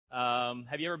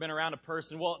Have you ever been around a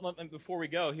person? Well, before we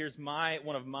go, here's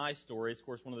one of my stories. Of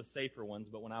course, one of the safer ones.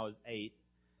 But when I was 8,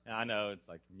 and I know it's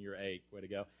like you're 8, way to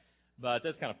go. But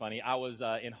that's kind of funny. I was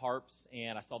in Harps,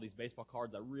 and I saw these baseball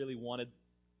cards I really wanted.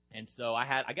 And so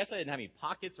I guess I didn't have any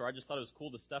pockets, or I just thought it was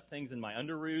cool to stuff things in my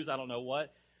underoos. I don't know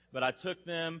what. But I took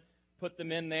them, put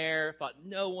them in there, thought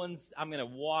I'm going to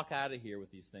walk out of here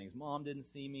with these things. Mom didn't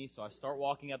see me, so I start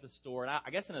walking out the store. And I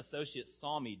guess an associate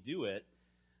saw me do it,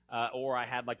 or I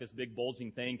had like this big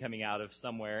bulging thing coming out of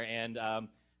somewhere. And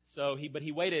but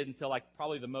he waited until like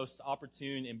probably the most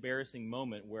opportune, embarrassing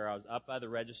moment where I was up by the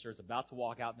registers, about to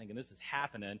walk out thinking this is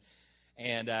happening.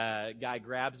 And a guy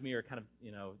grabs me or kind of,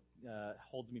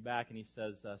 holds me back and he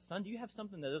says, son, do you have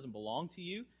something that doesn't belong to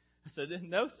you? I said,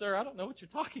 no, sir, I don't know what you're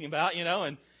talking about, and,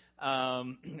 I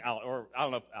don't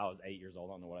know if I was 8 years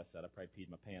old. I don't know what I said. I probably peed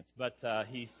my pants. But,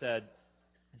 he said,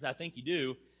 I think you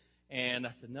do. And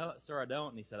I said, no, sir, I don't.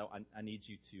 And he said, I need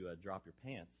you to, drop your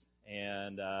pants.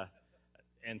 And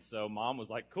so Mom was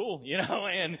like, cool,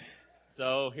 and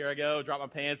so here I go, drop my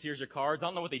pants, here's your cards. I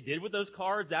don't know what they did with those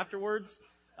cards afterwards.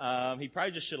 He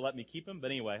probably just should have let me keep them, but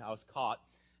anyway, I was caught.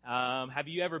 Have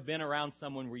you ever been around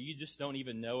someone where you just don't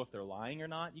even know if they're lying or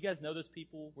not? You guys know those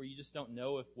people where you just don't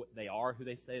know if what they are who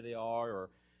they say they are, or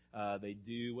they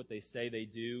do what they say they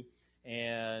do.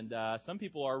 And some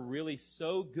people are really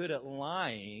so good at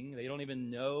lying, they don't even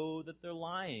know that they're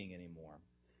lying anymore.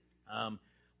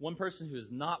 One person who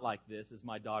is not like this is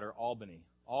my daughter, Albany.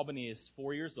 Albany is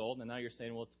 4 years old, and now you're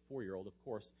saying, well, it's a 4-year-old, of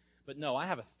course. But no, I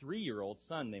have a 3-year-old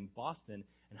son named Boston,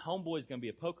 and homeboy's going to be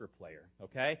a poker player,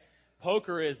 okay?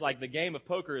 Poker is like, the game of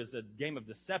poker is a game of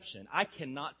deception. I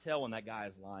cannot tell when that guy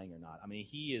is lying or not. I mean,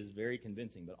 he is very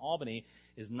convincing, but Albany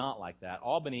is not like that.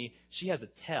 Albany, she has a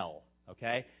tell,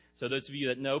 okay? So those of you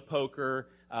that know poker,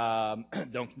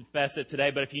 don't confess it today,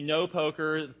 but if you know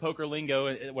poker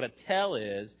lingo, what a tell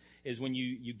is when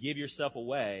you give yourself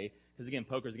away, because again,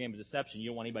 poker is a game of deception. You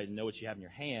don't want anybody to know what you have in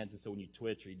your hands, and so when you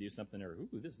twitch or you do something, or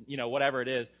this is, whatever it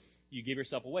is, you give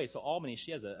yourself away. So Albany,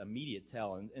 she has an immediate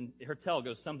tell, and her tell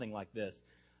goes something like this.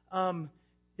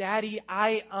 Daddy,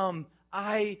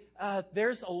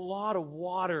 there's a lot of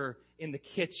water in the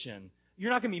kitchen. You're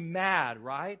not going to be mad,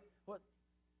 right? What?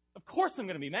 Of course I'm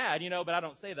going to be mad, but I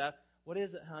don't say that. What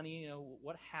is it, honey?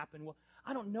 What happened? Well,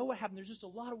 I don't know what happened. There's just a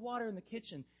lot of water in the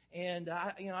kitchen. And,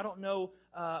 I don't know,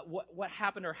 what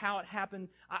happened or how it happened.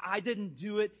 I didn't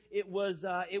do it. It was,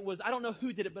 I don't know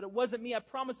who did it, but it wasn't me. I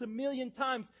promise 1,000,000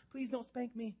 times, please don't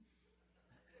spank me.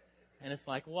 And it's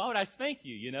like, why would I spank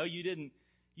you? You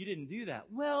didn't do that.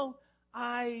 Well,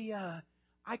 I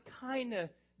kind of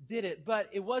did it, but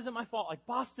it wasn't my fault. Like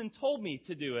Boston told me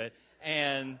to do it.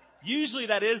 And usually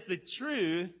that is the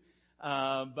truth.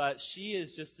 But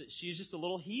she's just a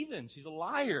little heathen. She's a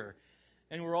liar.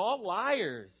 And we're all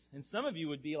liars. And some of you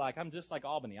would be like, I'm just like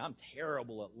Albany. I'm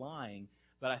terrible at lying.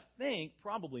 But I think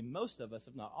probably most of us,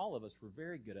 if not all of us, we're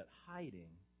very good at hiding.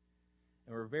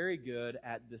 And we're very good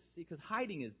at deceit. Because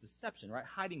hiding is deception, right?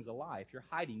 Hiding's a lie. If you're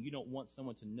hiding, you don't want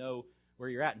someone to know where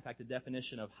you're at. In fact, the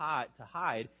definition of to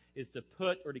hide is to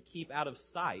put or to keep out of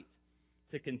sight,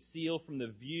 to conceal from the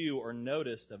view or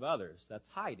notice of others. That's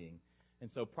hiding. And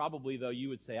so probably, though, you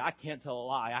would say, I can't tell a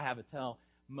lie. I have a tell.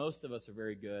 Most of us are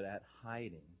very good at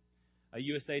hiding. A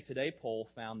USA Today poll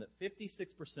found that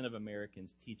 56% of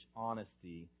Americans teach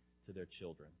honesty to their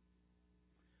children.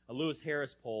 A Lewis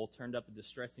Harris poll turned up the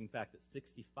distressing fact that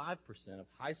 65% of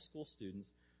high school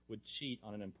students would cheat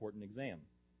on an important exam.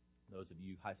 Those of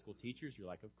you high school teachers, you're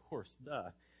like, of course, duh.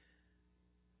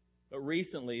 But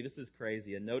recently, this is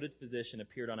crazy, a noted physician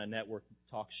appeared on a network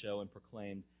talk show and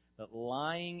proclaimed that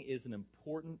lying is an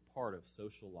important part of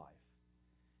social life.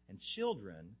 And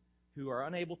children who are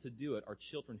unable to do it are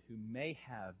children who may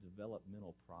have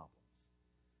developmental problems.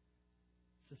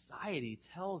 Society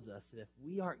tells us that if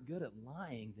we aren't good at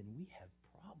lying, then we have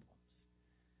problems.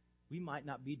 We might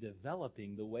not be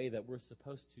developing the way that we're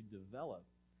supposed to develop.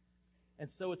 And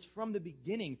so it's from the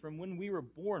beginning, from when we were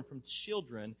born, from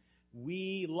children,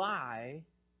 we lie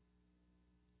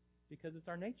because it's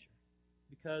our nature,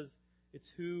 because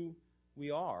it's who we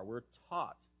are. We're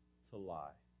taught to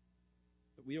lie.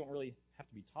 But we don't really have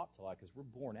to be taught to lie because we're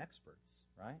born experts,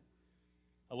 right?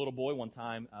 A little boy one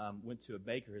time went to a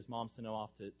baker. His mom sent him off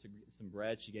to get some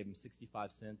bread. She gave him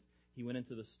 65 cents. He went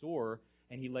into the store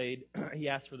and he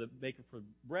asked for the baker for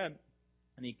bread,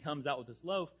 and he comes out with this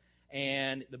loaf,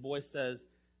 and the boy says,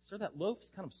 "Sir, that loaf's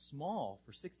kind of small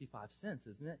for 65 cents,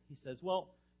 isn't it?" He says, "Well,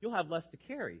 you'll have less to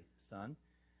carry, son."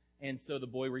 And so the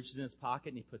boy reaches in his pocket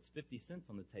and he puts 50 cents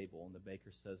on the table. And the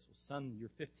baker says, "Well, son, you're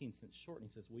 15 cents short." And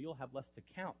he says, "Well, you'll have less to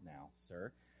count now,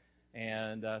 sir."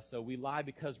 And so we lie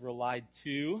because we're lied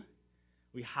to.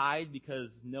 We hide because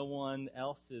no one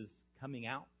else is coming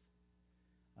out.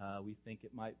 We think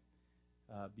it might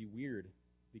be weird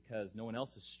because no one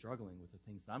else is struggling with the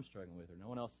things that I'm struggling with, or no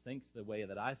one else thinks the way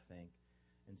that I think.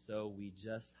 And so we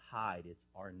just hide. It's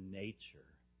our nature.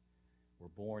 We're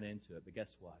born into it. But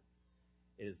guess what?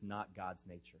 It is not God's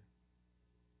nature.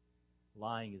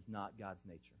 Lying is not God's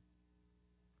nature.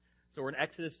 So we're in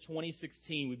Exodus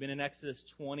 20:16. We've been in Exodus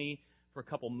 20 for a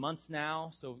couple months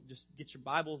now. So just get your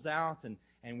Bibles out,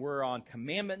 and we're on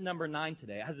commandment number 9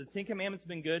 today. Has the 10 Commandments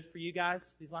been good for you guys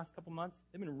these last couple months?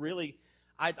 They've been really,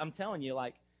 I'm telling you,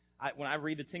 when I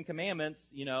read the 10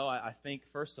 Commandments, I think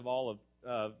first of all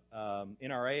of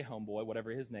NRA homeboy,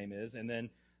 whatever his name is, and then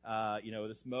the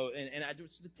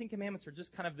 10 Commandments are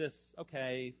just kind of this,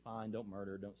 okay, fine, don't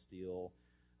murder, don't steal.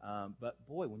 But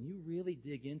boy, when you really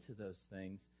dig into those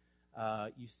things,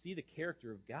 you see the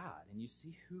character of God, and you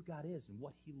see who God is, and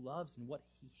what He loves, and what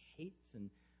He hates, and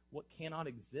what cannot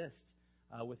exist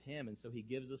with Him. And so He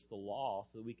gives us the law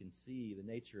so that we can see the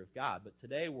nature of God. But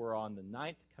today we're on the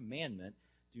 9th commandment: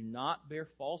 do not bear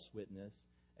false witness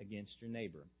against your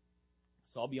neighbor.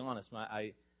 So I'll be honest,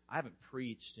 I haven't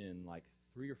preached in like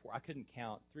 3 or 4, I couldn't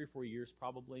count, 3 or 4 years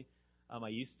probably. I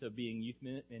used to be in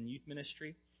youth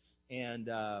ministry, and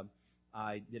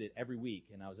I did it every week,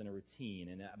 and I was in a routine.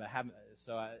 And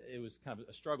it was kind of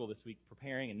a struggle this week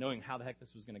preparing and knowing how the heck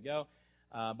this was going to go.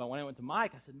 But when I went to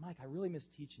Mike, I said, Mike, I really miss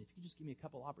teaching. If you could just give me a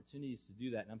couple opportunities to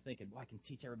do that. And I'm thinking, well, I can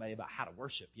teach everybody about how to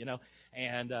worship,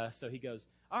 And so he goes,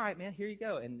 all right, man, here you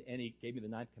go. And he gave me the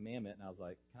 9th commandment, and I was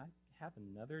like, can I have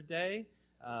another day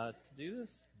to do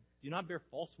this? Do not bear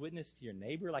false witness to your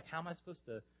neighbor. Like, how am I supposed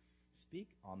to speak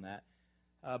on that?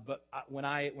 But when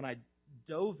I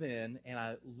dove in and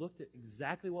I looked at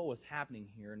exactly what was happening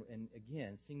here, and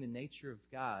again, seeing the nature of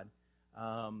God,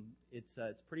 it's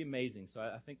pretty amazing. So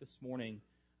I think this morning,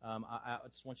 I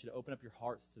just want you to open up your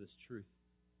hearts to this truth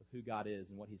of who God is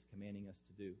and what He's commanding us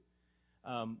to do.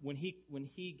 When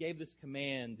he gave this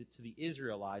command to the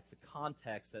Israelites, the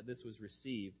context that this was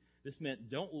received, this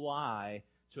meant don't lie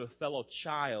to a fellow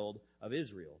child of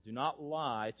Israel. Do not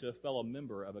lie to a fellow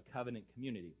member of a covenant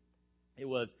community. It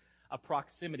was a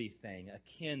proximity thing, a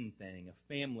kin thing,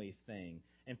 a family thing,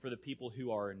 and for the people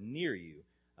who are near you,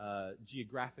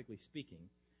 geographically speaking.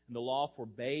 And the law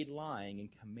forbade lying and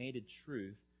commanded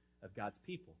truth of God's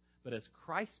people. But as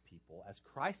Christ's people, as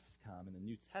Christ has come in the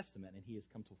New Testament and He has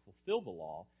come to fulfill the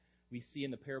law, we see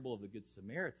in the parable of the Good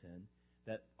Samaritan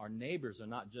that our neighbors are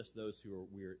not just those who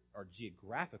are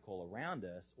geographical around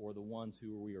us or the ones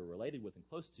who we are related with and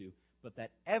close to, but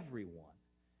that everyone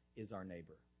is our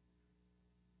neighbor.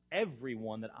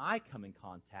 Everyone that I come in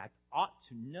contact ought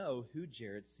to know who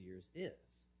Jared Sears is.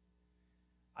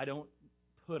 I don't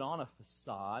put on a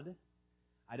facade.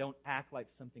 I don't act like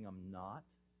something I'm not.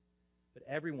 But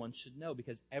everyone should know,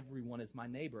 because everyone is my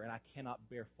neighbor, and I cannot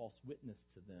bear false witness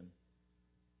to them.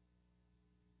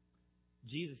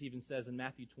 Jesus even says in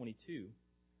Matthew 22,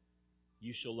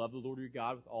 you shall love the Lord your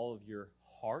God with all of your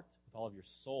heart, with all of your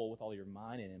soul, with all of your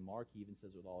mind, and in Mark he even says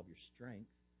with all of your strength.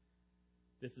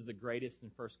 This is the greatest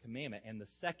and first commandment, and the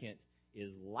second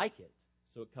is like it,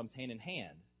 so it comes hand in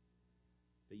hand,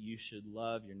 that you should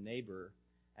love your neighbor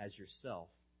as yourself.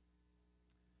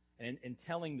 And in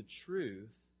telling the truth,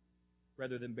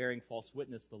 rather than bearing false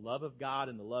witness, the love of God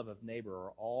and the love of neighbor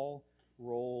are all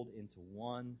rolled into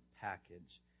one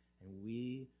package, and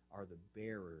we are the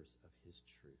bearers of His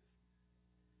truth.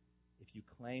 If you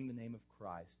claim the name of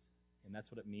Christ, and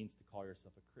that's what it means to call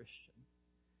yourself a Christian,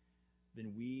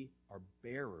 then we are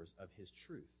bearers of His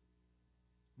truth.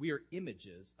 We are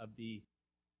images of the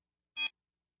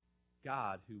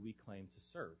God who we claim to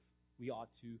serve. We ought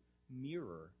to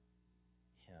mirror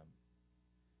Him.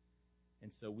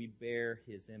 And so we bear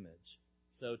His image.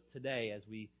 So today, as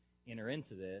we enter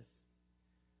into this,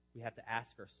 we have to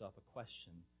ask ourselves a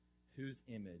question. Whose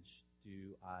image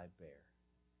do I bear?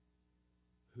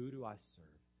 Who do I serve?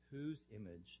 Whose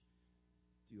image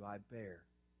do I bear?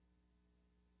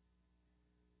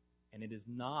 And it is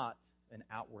not an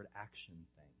outward action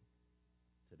thing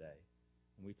today.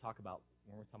 When we're talking about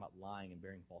lying and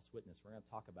bearing false witness, we're going to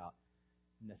talk about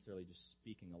necessarily just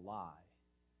speaking a lie.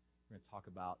 We're going to talk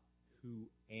about who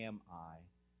am I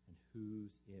and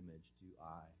whose image do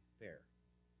I bear.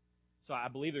 So I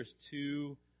believe there's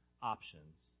 2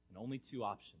 options, and only 2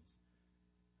 options,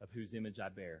 of whose image I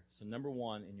bear. So number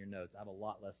 1 in your notes, I have a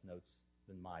lot less notes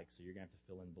than Mike, so you're going to have to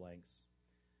fill in blanks.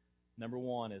 Number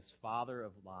 1 is father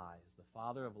of lies. The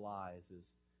father of lies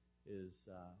is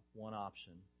one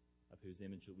option of whose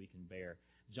image that we can bear.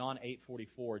 John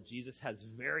 8:44, Jesus has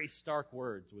very stark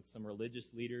words with some religious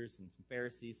leaders and some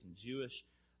Pharisees, some Jewish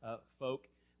folk,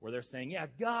 where they're saying, yeah,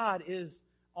 God is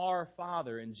our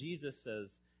Father. And Jesus says,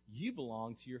 you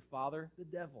belong to your father, the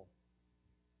devil.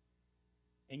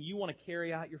 And you want to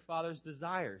carry out your father's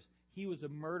desires. He was a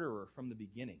murderer from the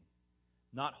beginning,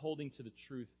 not holding to the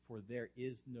truth, for there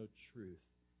is no truth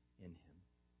in him.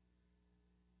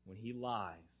 When he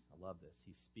lies, I love this,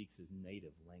 he speaks his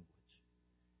native language.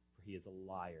 For he is a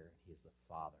liar, he is the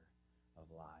father of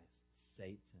lies.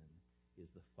 Satan is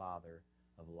the father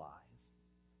of lies.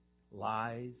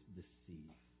 Lies deceive.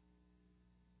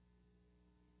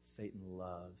 Satan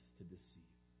loves to deceive.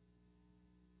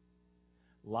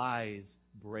 Lies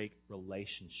break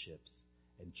relationships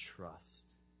and trust.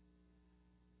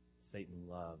 Satan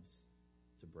loves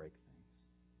to break things.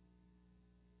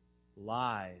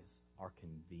 Lies are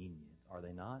convenient, are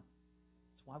they not?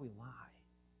 That's why we lie.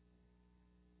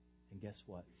 And guess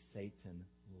what? Satan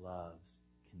loves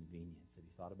convenience. Have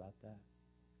you thought about that?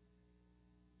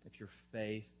 If your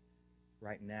faith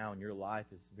right now in your life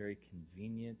is very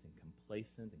convenient and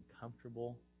complacent and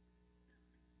comfortable,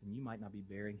 then you might not be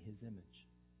bearing his image,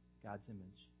 God's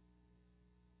image.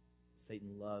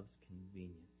 Satan loves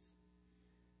convenience.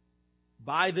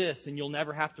 Buy this and you'll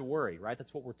never have to worry, right?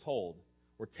 That's what we're told.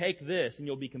 Or take this and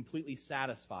you'll be completely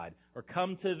satisfied. Or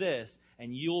come to this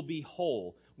and you'll be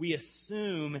whole. We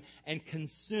assume and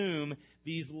consume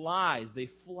these lies. They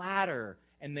flatter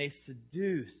and they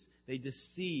seduce. They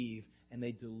deceive and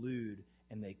they delude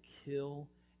and they kill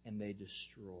and they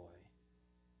destroy.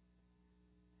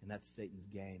 And that's Satan's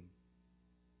game.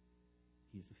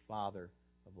 He's the father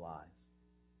of lies.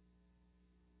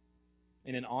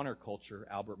 In an honor culture,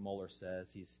 Albert Mohler says,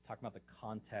 he's talking about the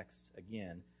context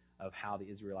again of how the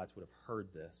Israelites would have heard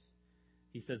this.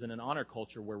 He says, in an honor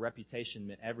culture where reputation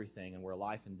meant everything and where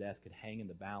life and death could hang in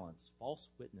the balance, false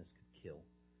witness could kill.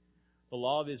 The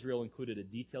law of Israel included a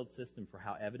detailed system for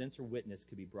how evidence or witness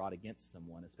could be brought against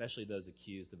someone, especially those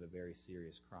accused of a very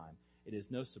serious crime. It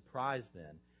is no surprise,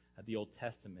 then, that the Old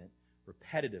Testament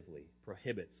repetitively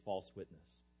prohibits false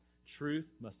witness. Truth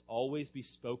must always be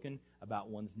spoken about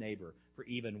one's neighbor, for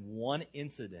even one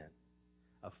incident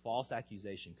of false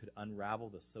accusation could unravel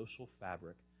the social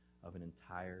fabric of an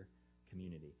entire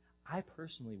community. I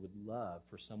personally would love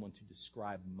for someone to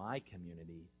describe my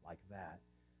community like that,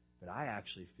 but I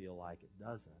actually feel like it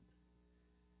doesn't.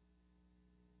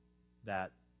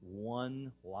 That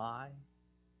one lie,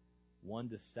 one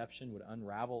deception would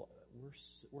unravel.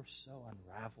 We're so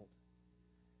unraveled.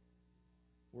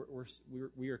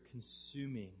 We are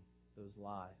consuming those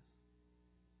lies.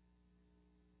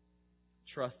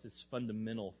 Trust is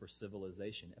fundamental for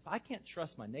civilization. If I can't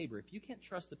trust my neighbor, if you can't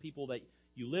trust the people that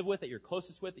you live with, that you're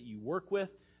closest with, that you work with,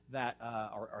 that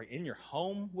are in your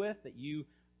home with, that you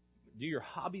do your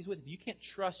hobbies with, if you can't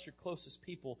trust your closest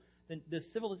people, then does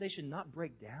civilization not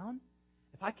break down?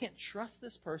 If I can't trust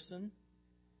this person,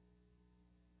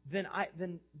 then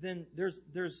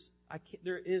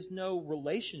there is no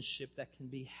relationship that can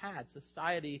be had.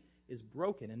 Society is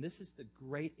broken, and this is the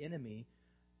great enemy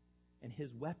and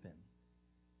his weapon.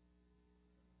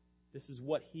 This is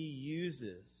what he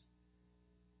uses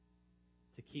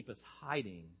to keep us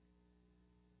hiding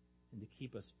and to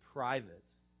keep us private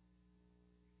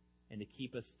and to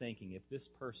keep us thinking, if this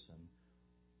person,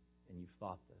 and you've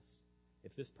thought this,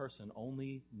 if this person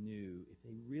only knew, if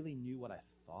they really knew what I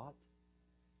thought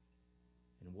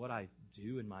and what I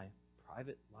do in my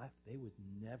private life, they would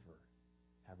never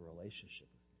have a relationship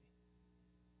with me.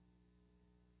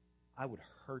 I would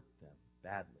hurt them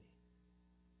badly.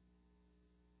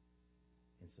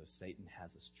 And so Satan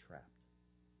has us trapped.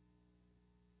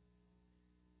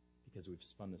 Because we've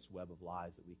spun this web of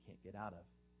lies that we can't get out of.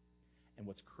 And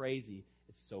what's crazy,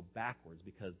 it's so backwards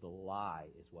because the lie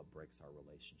is what breaks our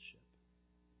relationship.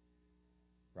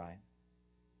 Right?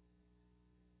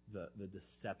 The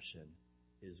deception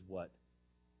is what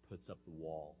puts up the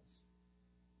walls.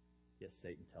 Yet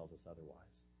Satan tells us otherwise.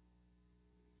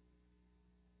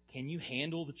 Can you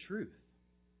handle the truth?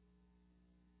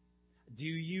 Do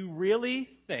you really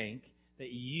think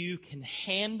that you can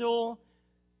handle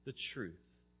the truth?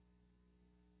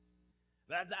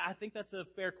 I think that's a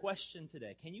fair question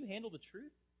today. Can you handle the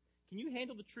truth? Can you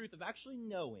handle the truth of actually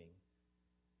knowing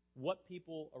what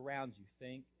people around you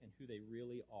think and who they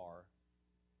really are?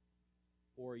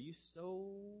 Or are you so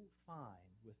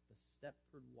fine with the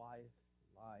Stepford wife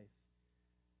life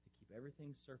to keep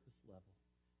everything surface level,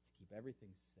 to keep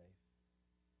everything safe,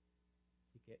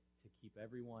 to keep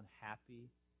everyone happy,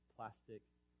 plastic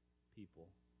people?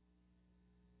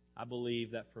 I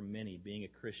believe that for many, being a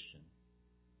Christian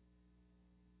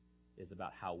is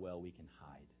about how well we can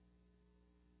hide.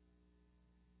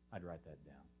 I'd write that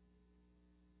down.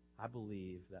 I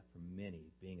believe that for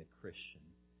many, being a Christian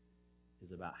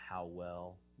is about how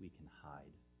well we can hide.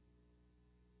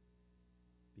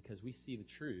 Because we see the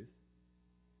truth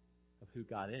of who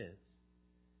God is,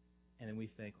 and then we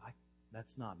think,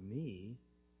 that's not me,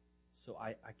 so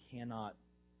I cannot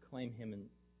claim him.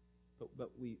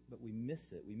 But we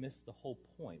miss it. We miss the whole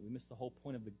point. We miss the whole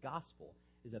point of the gospel,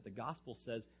 is that the gospel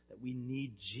says that we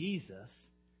need Jesus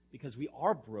because we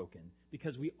are broken,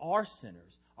 because we are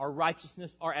sinners. Our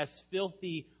righteousness are as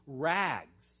filthy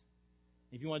rags.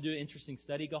 If you want to do an interesting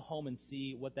study, go home and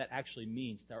see what that actually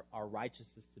means, our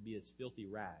righteousness to be as filthy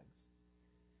rags.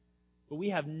 But we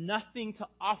have nothing to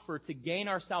offer to gain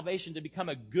our salvation, to become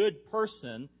a good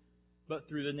person, but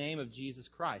through the name of Jesus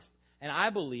Christ. And I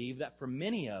believe that for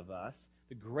many of us,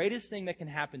 the greatest thing that can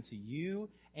happen to you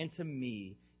and to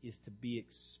me is to be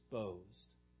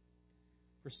exposed.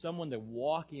 For someone to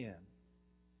walk in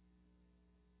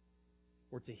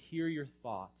or to hear your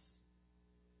thoughts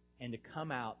and to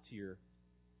come out to your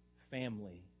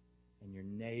family and your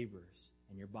neighbors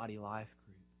and your body life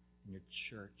group and your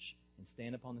church and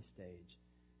stand up on the stage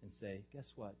and say,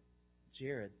 guess what?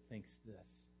 Jared thinks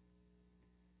this.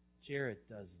 Jared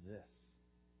does this.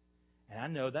 And I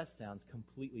know that sounds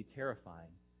completely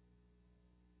terrifying.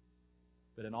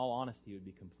 But in all honesty, it would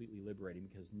be completely liberating,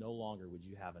 because no longer would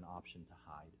you have an option to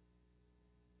hide.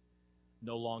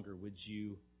 No longer would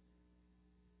you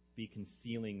be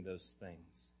concealing those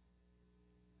things.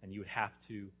 And you would have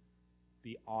to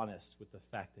be honest with the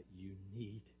fact that you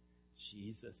need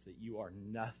Jesus, that you are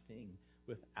nothing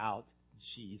without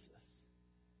Jesus,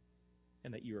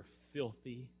 and that you're a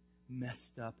filthy,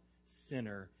 messed up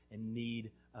sinner in need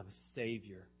of a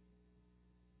Savior.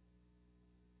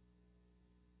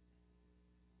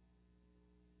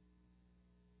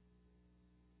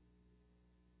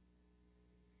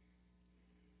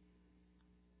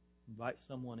 Invite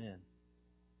someone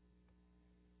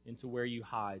into where you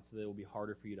hide, so that it will be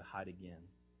harder for you to hide again.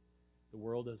 The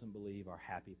world doesn't believe our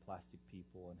happy plastic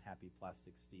people and happy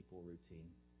plastic steeple routine.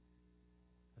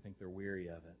 I think they're weary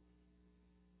of it.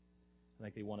 I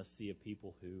think they want to see a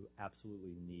people who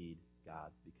absolutely need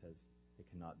God because they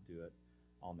cannot do it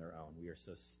on their own. We are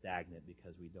so stagnant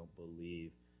because we don't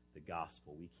believe the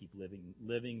gospel. We keep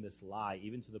living this lie,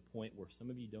 even to the point where some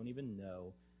of you don't even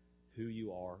know who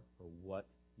you are or what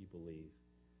you believe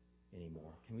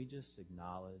anymore. Can we just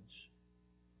acknowledge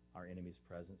our enemy's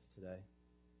presence today?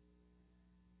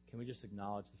 Can we just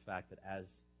acknowledge the fact that as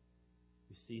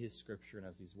we see his scripture and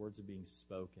as these words are being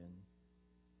spoken,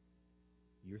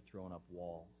 you're throwing up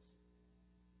walls.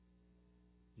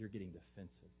 You're getting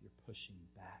defensive. You're pushing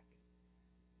back.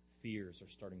 Fears are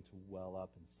starting to well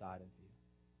up inside of you.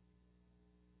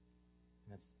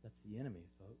 And that's the enemy,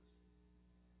 folks.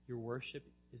 Your worship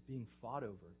is being fought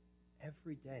over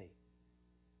every day.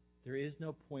 There is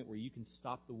no point where you can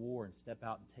stop the war and step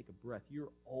out and take a breath.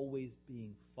 You're always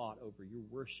being fought over. Your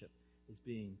worship is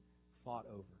being fought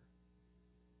over.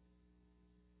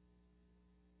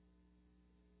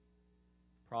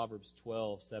 Proverbs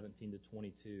 12:17 to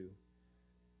 22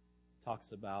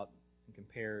 talks about and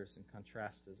compares and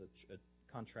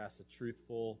contrasts a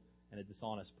truthful and a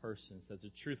dishonest person. It says a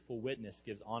truthful witness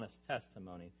gives honest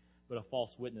testimony, but a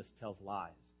false witness tells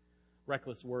lies.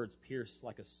 Reckless words pierce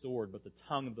like a sword, but the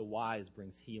tongue of the wise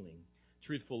brings healing.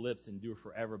 Truthful lips endure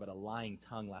forever, but a lying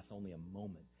tongue lasts only a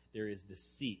moment. There is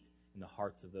deceit in the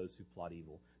hearts of those who plot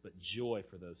evil, but joy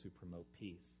for those who promote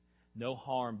peace. No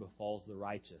harm befalls the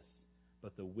righteous,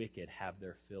 but the wicked have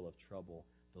their fill of trouble.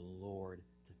 The Lord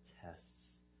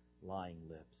detests lying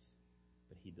lips,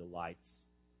 but he delights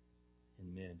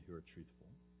in men who are truthful.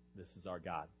 This is our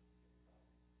God.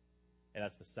 And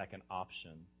that's the second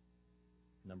option.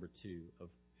 Number 2 of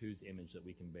whose image that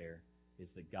we can bear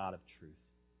is the God of truth.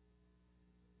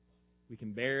 We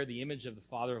can bear the image of the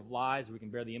father of lies, or we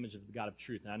can bear the image of the God of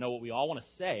truth. And I know what we all want to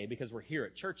say because we're here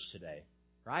at church today,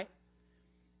 right?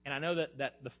 And I know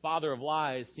that the father of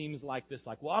lies seems like this,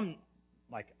 like, well,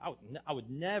 I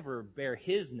would never bear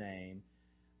his name,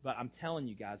 but I'm telling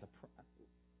you guys,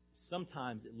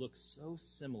 sometimes it looks so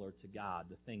similar to God,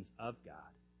 the things of God,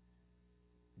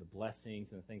 the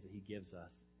blessings and the things that he gives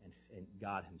us, and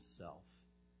God himself,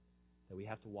 that we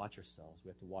have to watch ourselves. We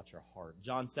have to watch our heart.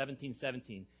 John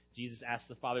 17:17, Jesus asks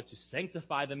the Father to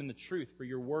sanctify them in the truth, for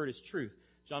your word is truth.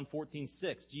 John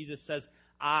 14:6, Jesus says,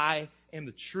 I am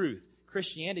the truth.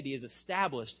 Christianity is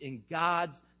established in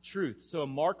God's truth. So a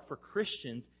mark for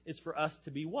Christians is for us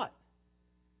to be what?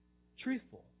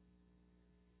 Truthful.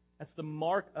 That's the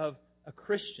mark of a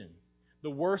Christian. The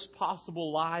worst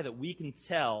possible lie that we can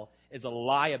tell is a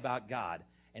lie about God.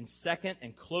 And second,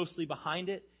 and closely behind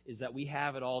it, is that we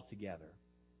have it all together.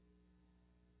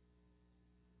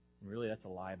 And really, that's a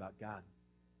lie about God.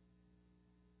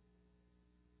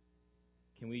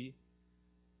 can we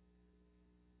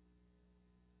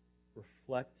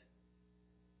reflect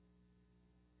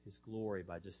His glory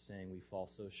by just saying we fall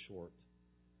so short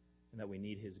and that we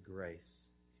need His grace,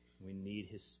 and we need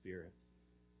His Spirit?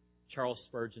 Charles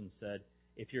Spurgeon said,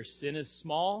 if your sin is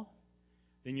small,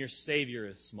 then your Savior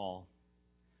is small.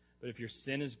 But if your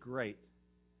sin is great,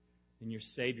 then your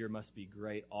Savior must be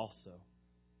great also.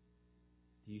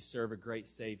 Do you serve a great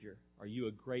Savior? Are you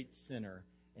a great sinner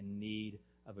in need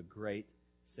of a great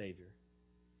Savior?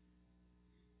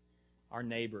 Our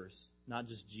neighbors, not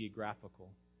just geographical,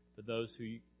 but those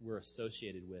who we're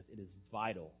associated with, it is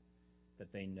vital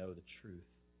that they know the truth.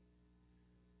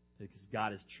 Because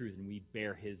God is truth and we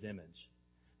bear His image.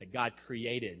 That God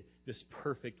created this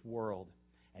perfect world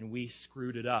and we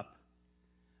screwed it up.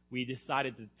 We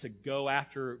decided to go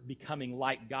after becoming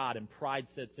like God, and pride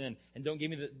sets in. And don't give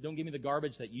me the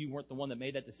garbage that you weren't the one that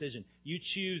made that decision. You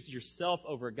choose yourself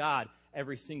over God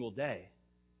every single day.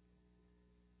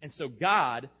 And so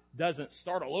God doesn't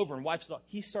start all over and wipes it off.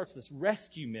 He starts this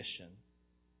rescue mission.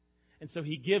 And so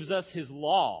He gives us His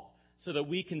law so that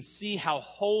we can see how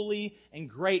holy and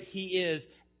great He is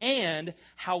and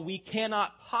how we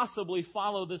cannot possibly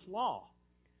follow this law.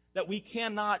 That we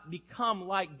cannot become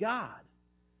like God.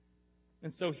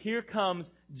 And so here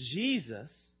comes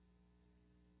Jesus,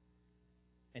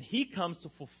 and He comes to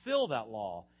fulfill that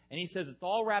law. And He says it's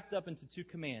all wrapped up into two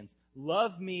commands.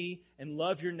 Love me and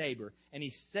love your neighbor. And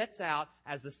He sets out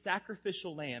as the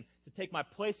sacrificial lamb to take my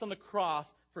place on the cross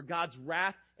for God's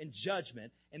wrath and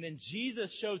judgment. And then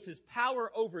Jesus shows His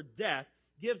power over death,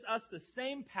 gives us the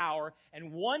same power,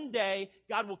 and one day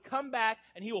God will come back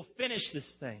and He will finish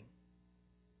this thing.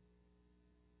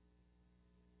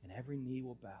 And every knee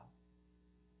will bow.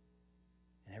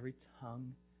 And every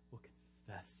tongue will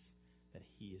confess that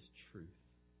He is truth.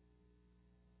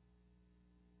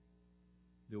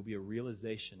 There will be a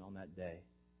realization on that day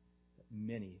that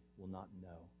many will not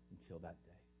know until that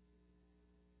day.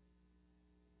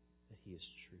 That He is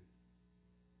truth.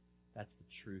 That's the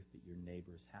truth that your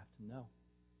neighbors have to know.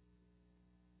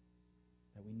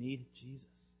 That we need Jesus.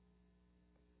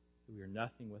 That we are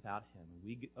nothing without Him. And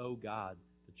we owe God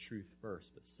the truth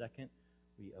first. But second,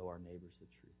 we owe our neighbors the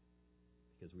truth.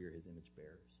 Because we are His image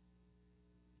bearers.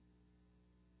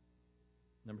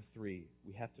 Number 3,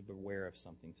 we have to beware of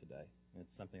something today. And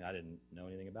it's something I didn't know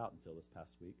anything about until this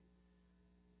past week.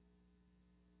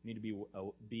 We need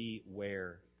to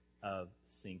beware of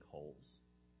sinkholes.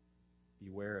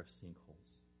 Beware of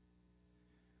sinkholes.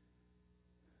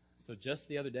 So just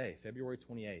the other day, February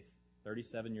 28th,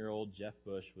 37-year-old Jeff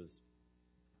Bush was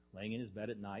laying in his bed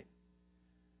at night,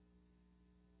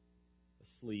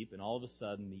 asleep, and all of a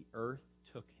sudden the earth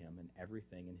took him and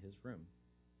everything in his room.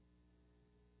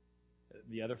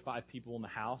 The other 5 people in the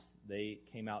house, they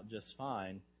came out just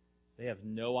fine. They have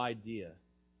no idea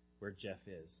where Jeff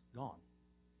is. Gone.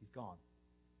 He's gone.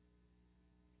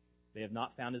 They have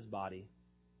not found his body.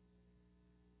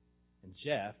 And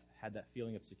Jeff had that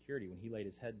feeling of security when he laid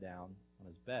his head down on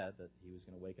his bed that he was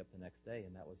going to wake up the next day,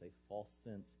 and that was a false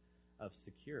sense of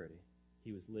security.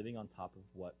 He was living on top of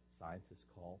what scientists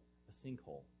call a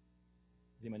sinkhole.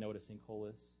 Does anybody know what a sinkhole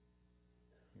is?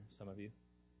 Some of you.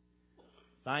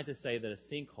 Scientists say that a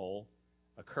sinkhole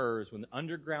occurs when the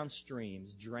underground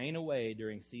streams drain away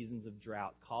during seasons of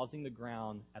drought, causing the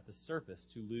ground at the surface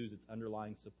to lose its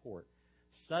underlying support.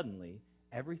 Suddenly,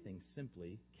 everything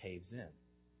simply caves in,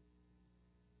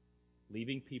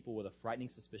 leaving people with a frightening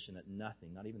suspicion that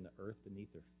nothing, not even the earth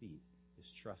beneath their feet, is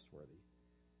trustworthy.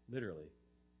 Literally,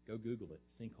 go Google it,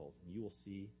 sinkholes, and you will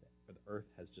see that the earth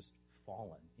has just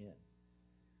fallen in.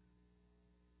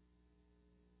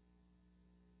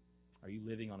 Are you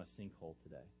living on a sinkhole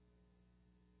today?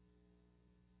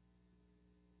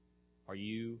 Are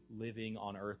you living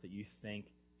on earth that you think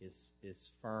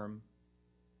is firm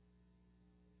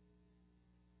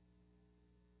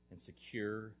and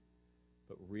secure,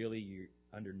 but really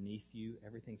underneath you,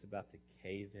 everything's about to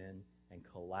cave in and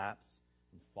collapse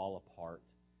and fall apart,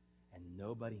 and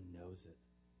nobody knows it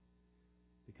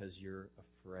because you're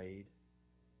afraid.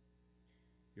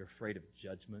 You're afraid of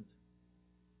judgment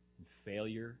and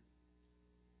failure.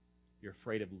 You're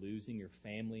afraid of losing your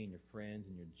family and your friends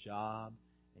and your job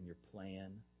and your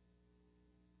plan.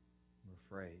 You're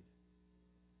afraid.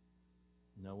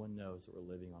 No one knows that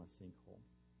we're living on a sinkhole.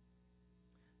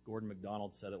 Gordon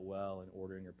MacDonald said it well in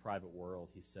Ordering Your Private World.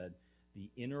 He said, the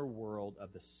inner world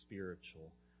of the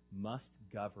spiritual must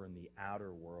govern the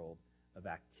outer world of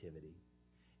activity.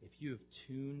 If you have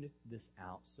tuned this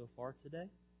out so far today,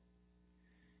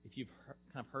 if you've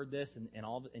kind of heard this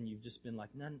and you've just been like,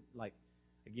 none, like,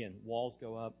 again, walls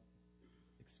go up,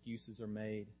 excuses are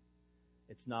made.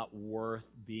 it's not worth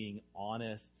being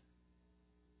honest,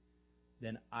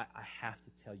 then I have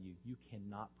to tell you, you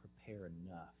cannot prepare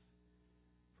enough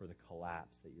for the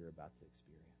collapse that you're about to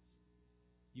experience.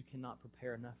 You cannot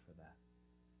prepare enough for that.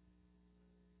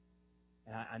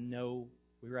 And I know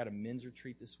we were at a men's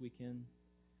retreat this weekend,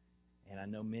 and I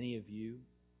know many of you,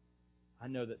 I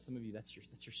know that some of you, that's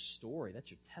your story,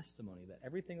 that's your testimony, that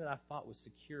everything that I thought was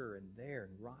secure and there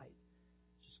and right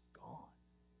is just gone.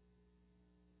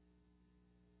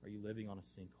 Are you living on a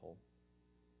sinkhole?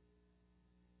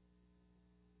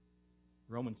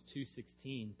 Romans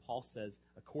 2:16, Paul says,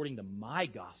 according to my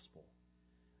gospel,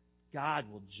 God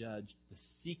will judge the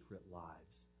secret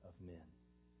lives of men.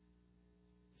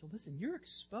 So listen, you're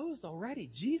exposed already.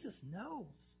 Jesus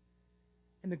knows.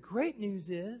 And the great news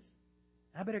is,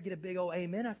 I better get a big old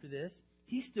amen after this,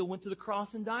 He still went to the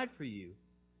cross and died for you.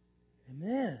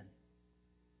 Amen.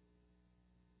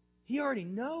 He already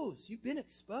knows. You've been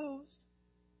exposed.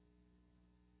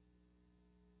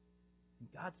 And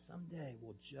God someday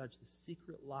will judge the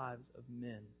secret lives of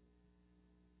men.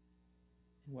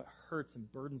 And what hurts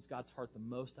and burdens God's heart the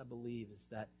most, I believe, is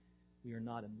that we are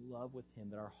not in love with Him,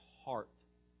 that our heart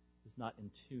is not in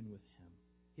tune with Him.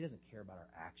 He doesn't care about our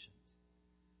actions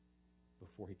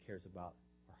before He cares about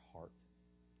our heart.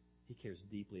 He cares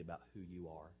deeply about who you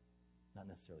are, not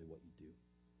necessarily what you do.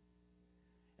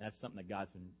 And that's something that God's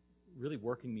been really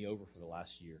working me over for the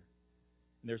last year.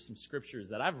 And there's some scriptures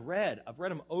that I've read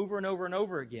them over and over and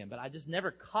over again, but I just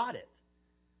never caught it.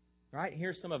 Right?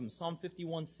 Here's some of them. Psalm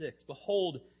 51:6.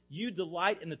 Behold, you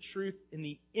delight in the truth in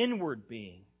the inward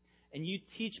being, and you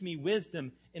teach me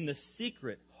wisdom in the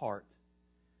secret heart.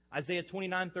 Isaiah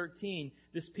 29:13.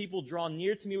 This people draw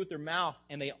near to me with their mouth,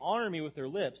 and they honor me with their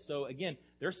lips. So again,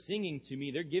 they're singing to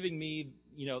me. They're giving me,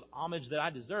 the homage that I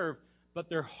deserve, but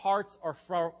their hearts are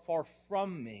far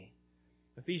from me.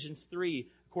 Ephesians 3.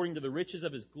 According to the riches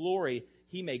of His glory,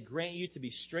 He may grant you to be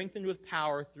strengthened with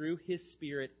power through His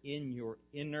Spirit in your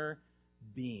inner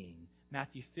being.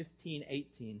 Matthew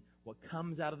 15:18. What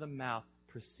comes out of the mouth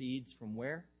proceeds from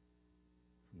where?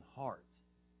 From the heart.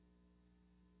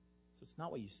 So it's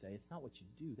not what you say, it's not what you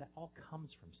do. That all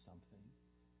comes from something.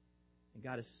 And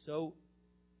God is so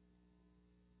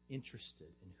interested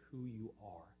in who you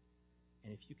are.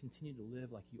 And if you continue to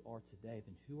live like you are today,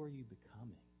 then who are you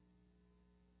becoming?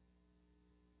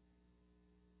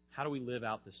 How do we live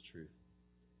out this truth?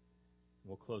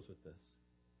 We'll close with this.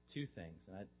 Two things,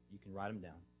 and you can write them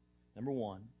down. Number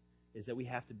one is that we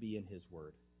have to be in His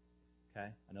Word. Okay?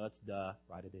 I know that's duh.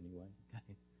 Write it anyway.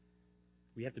 Okay?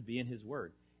 We have to be in His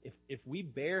Word. If we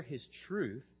bear His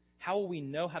truth, how will we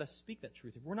know how to speak that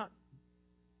truth if we're not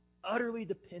utterly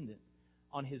dependent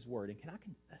on His Word? And can I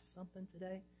confess something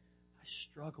today? I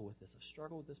struggle with this. I've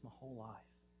struggled with this my whole life.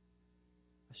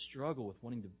 I struggle with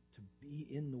wanting to be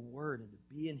in the Word and to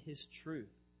be in His truth.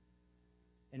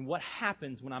 And what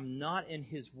happens when I'm not in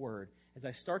His Word is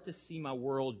I start to see my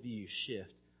worldview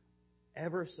shift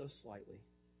ever so slightly.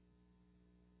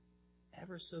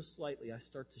 Ever so slightly I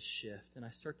start to shift and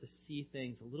I start to see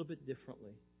things a little bit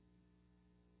differently.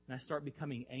 And I start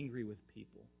becoming angry with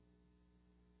people.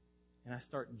 And I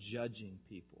start judging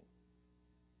people.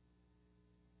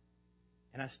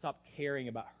 And I stop caring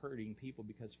about hurting people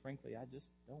because, frankly, I just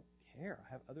don't care.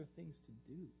 I have other things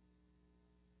to do.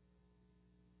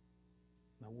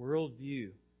 My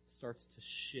worldview starts to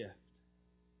shift.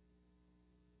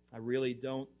 I really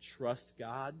don't trust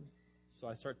God, so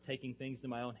I start taking things into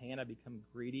my own hand. I become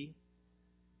greedy.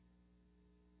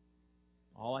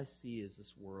 All I see is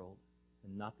this world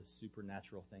and not the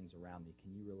supernatural things around me.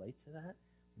 Can you relate to that?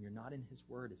 When you're not in His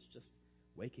Word, it's just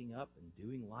waking up and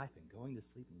doing life and going to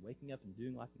sleep and waking up and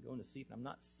doing life and going to sleep. And I'm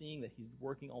not seeing that He's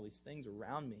working all these things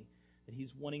around me, that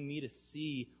He's wanting me to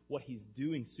see what He's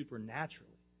doing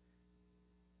supernaturally.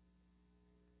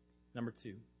 Number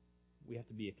two, we have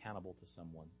to be accountable to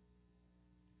someone.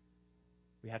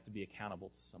 We have to be accountable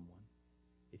to someone.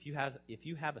 If you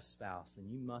have a spouse, then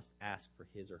you must ask for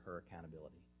his or her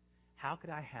accountability. How could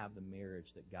I have the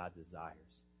marriage that God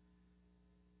desires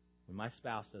when my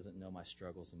spouse doesn't know my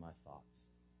struggles and my thoughts?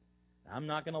 Now, I'm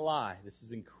not going to lie. This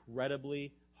is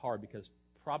incredibly hard because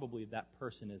probably that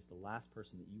person is the last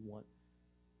person that you want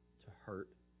to hurt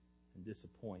and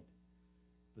disappoint.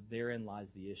 But therein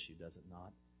lies the issue, does it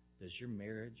not? Does your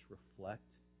marriage reflect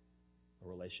a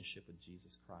relationship with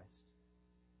Jesus Christ?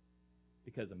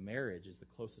 Because a marriage is the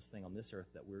closest thing on this earth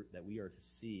that we are to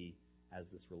see as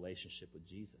this relationship with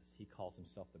Jesus. He calls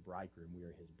Himself the bridegroom. We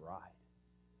are His bride.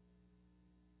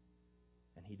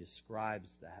 And He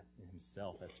describes that in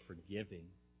Himself as forgiving.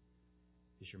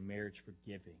 Is your marriage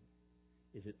forgiving?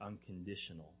 Is it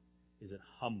unconditional? Is it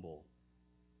humble?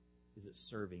 Is it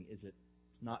serving? Is it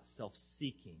it's not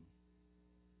self-seeking?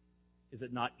 Is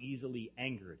it not easily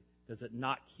angered? Does it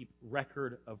not keep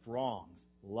record of wrongs?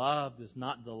 Love does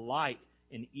not delight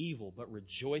in evil, but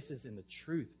rejoices in the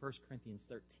truth. 1 Corinthians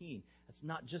 13. That's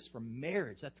not just for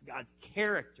marriage. That's God's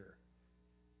character.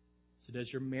 So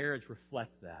does your marriage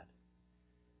reflect that?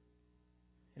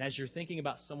 And as you're thinking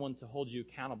about someone to hold you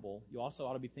accountable, you also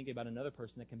ought to be thinking about another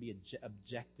person that can be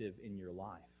objective in your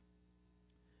life.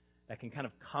 That can kind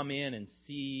of come in and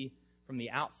see from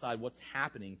the outside what's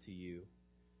happening to you.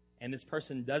 And this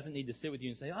person doesn't need to sit with you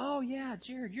and say, "Oh yeah,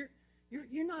 Jared, you're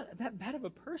not that bad of a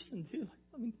person, dude.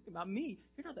 I mean, think about me.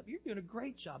 You're doing a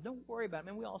great job. Don't worry about it,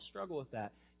 man. We all struggle with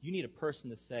that." You need a person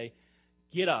to say,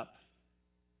 "Get up,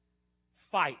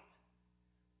 fight,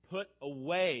 put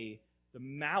away the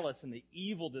malice and the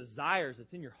evil desires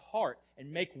that's in your heart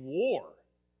and make war.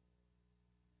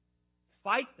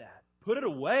 Fight that. Put it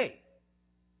away."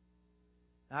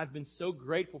 And I've been so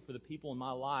grateful for the people in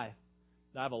my life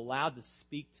that I've allowed to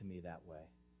speak to me that way.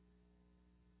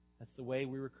 That's the way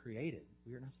we were created.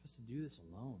 We are not supposed to do this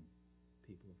alone,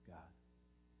 people of God.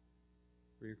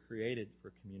 We were created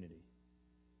for community.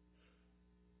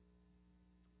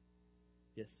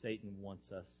 Yet Satan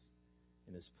wants us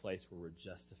in this place where we're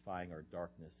justifying our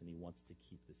darkness, and he wants to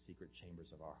keep the secret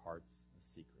chambers of our hearts a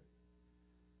secret.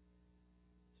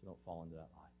 So don't fall into that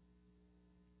lie.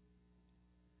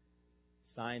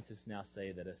 Scientists now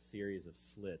say that a series of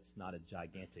slits, not a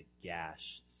gigantic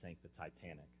gash, sank the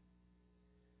Titanic.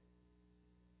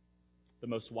 The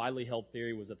most widely held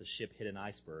theory was that the ship hit an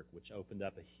iceberg, which opened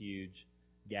up a huge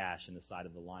gash in the side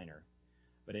of the liner.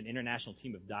 But an international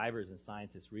team of divers and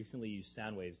scientists recently used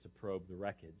sound waves to probe the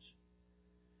wreckage.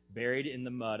 Buried in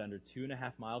the mud under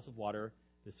 2.5 miles of water,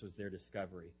 this was their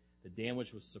discovery. The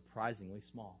damage was surprisingly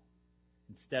small.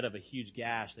 Instead of a huge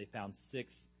gash, they found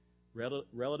 6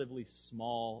 relatively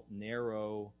small,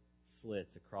 narrow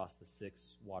slits across the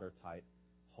 6 watertight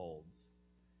holds.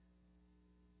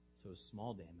 So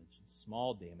small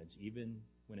damage, even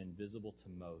when invisible to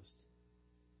most,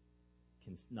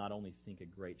 can not only sink a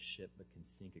great ship, but can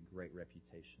sink a great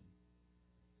reputation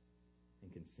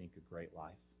and can sink a great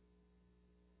life.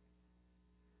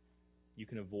 You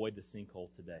can avoid the sinkhole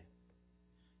today.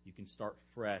 You can start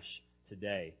fresh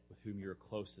today with whom you're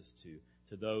closest to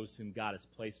those whom God has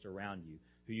placed around you,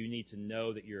 who you need to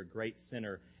know that you're a great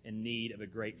sinner in need of a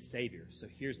great Savior. So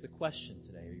here's the question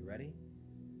today. Are you ready?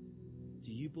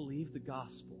 Do you believe the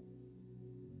gospel?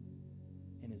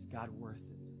 And is God worth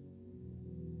it?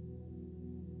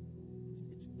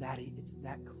 It's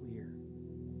that clear.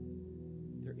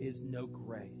 There is no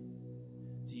gray.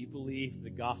 Do you believe the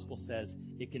gospel says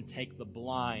it can take the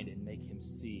blind and make him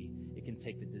see? It can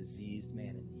take the diseased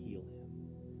man and heal him.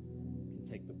 It can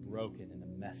take the broken and the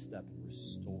messed up and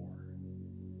restore.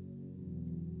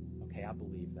 Okay, I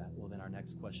believe that. Well, then our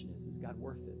next question is God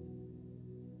worth it?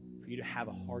 For you to have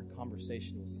a hard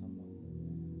conversation with someone.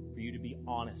 For you to be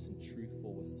honest and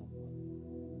truthful with someone.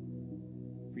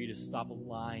 For you to stop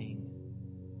lying.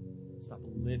 Stop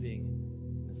living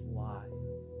in this lie.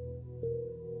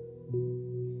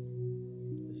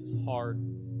 This is hard.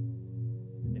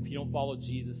 And if you don't follow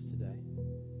Jesus today,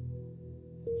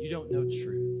 you don't know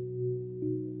truth.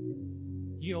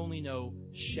 You only know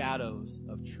shadows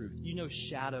of truth. You know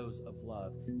shadows of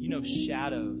love. You know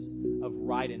shadows of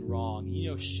right and wrong. You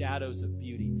know shadows of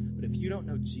beauty. But if you don't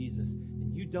know Jesus,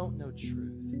 then you don't know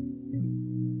truth.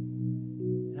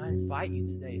 And I invite you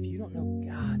today, if you don't know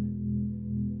God,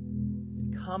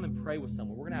 then come and pray with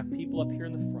someone. We're going to have people up here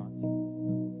in the front.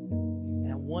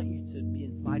 And I want you to be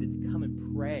invited to come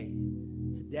and pray.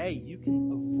 Today, you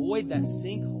can avoid that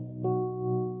sinkhole.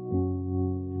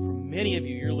 Many of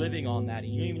you, you're living on that,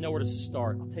 and you don't even know where to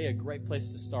start. I'll tell you a great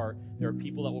place to start. There are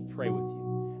people that will pray with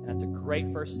you. And that's a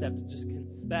great first step to just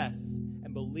confess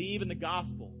and believe in the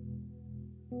gospel.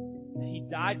 That he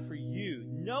died for you.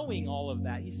 Knowing all of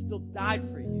that, he still died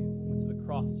for you. Went to the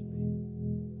cross for you.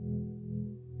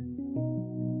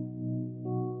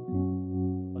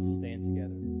 Let's stand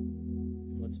together.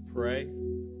 Let's pray.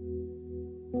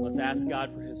 Let's ask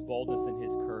God for his boldness and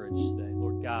his courage today.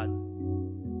 Lord God,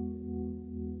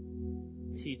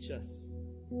 teach us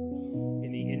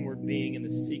in the inward being, in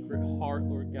the secret heart,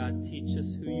 Lord God. Teach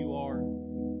us who you are.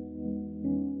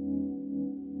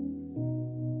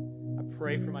 I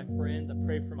pray for my friends. I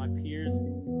pray for my peers,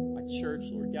 my church,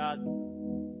 Lord God,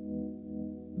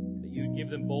 that you would give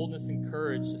them boldness and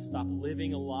courage to stop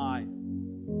living a lie,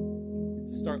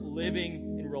 to start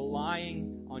living and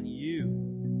relying on you.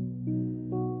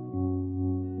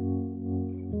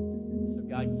 So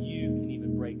God, you can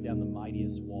even break down the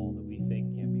mightiest wall that we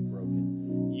think can't be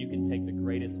broken. You can take the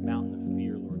greatest mountain of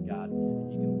fear, Lord God,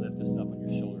 and you can lift us up on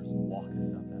your shoulders.